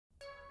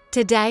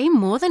Today,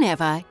 more than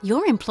ever,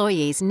 your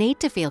employees need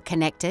to feel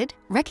connected,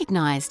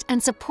 recognised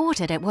and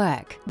supported at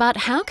work. But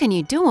how can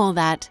you do all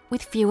that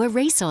with fewer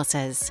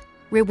resources?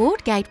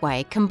 Reward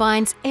Gateway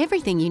combines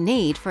everything you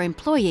need for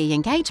employee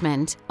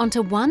engagement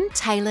onto one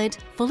tailored,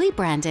 fully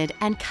branded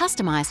and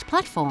customised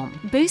platform,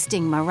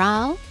 boosting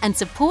morale and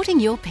supporting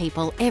your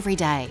people every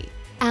day.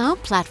 Our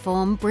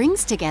platform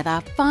brings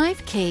together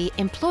 5 key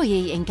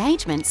employee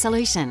engagement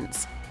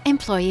solutions: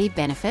 employee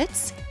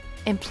benefits,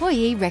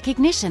 employee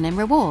recognition and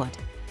reward,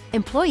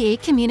 employee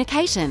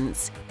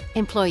communications,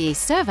 employee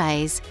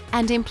surveys,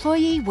 and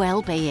employee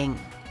well-being.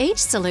 Each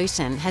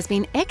solution has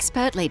been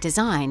expertly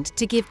designed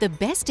to give the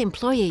best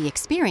employee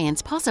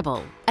experience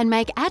possible and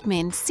make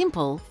admin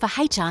simple for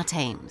HR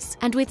teams.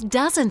 And with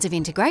dozens of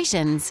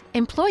integrations,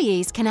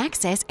 employees can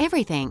access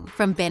everything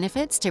from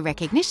benefits to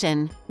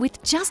recognition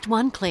with just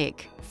one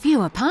click.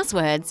 Fewer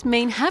passwords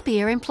mean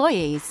happier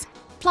employees.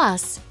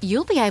 Plus,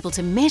 you'll be able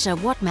to measure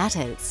what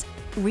matters.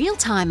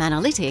 Real-time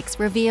analytics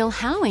reveal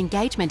how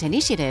engagement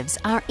initiatives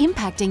are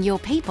impacting your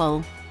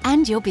people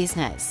and your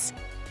business.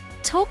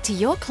 Talk to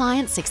your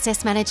client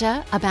success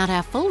manager about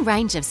our full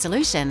range of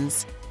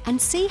solutions and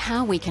see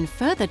how we can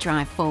further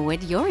drive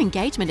forward your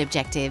engagement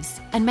objectives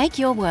and make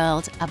your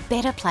world a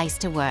better place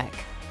to work.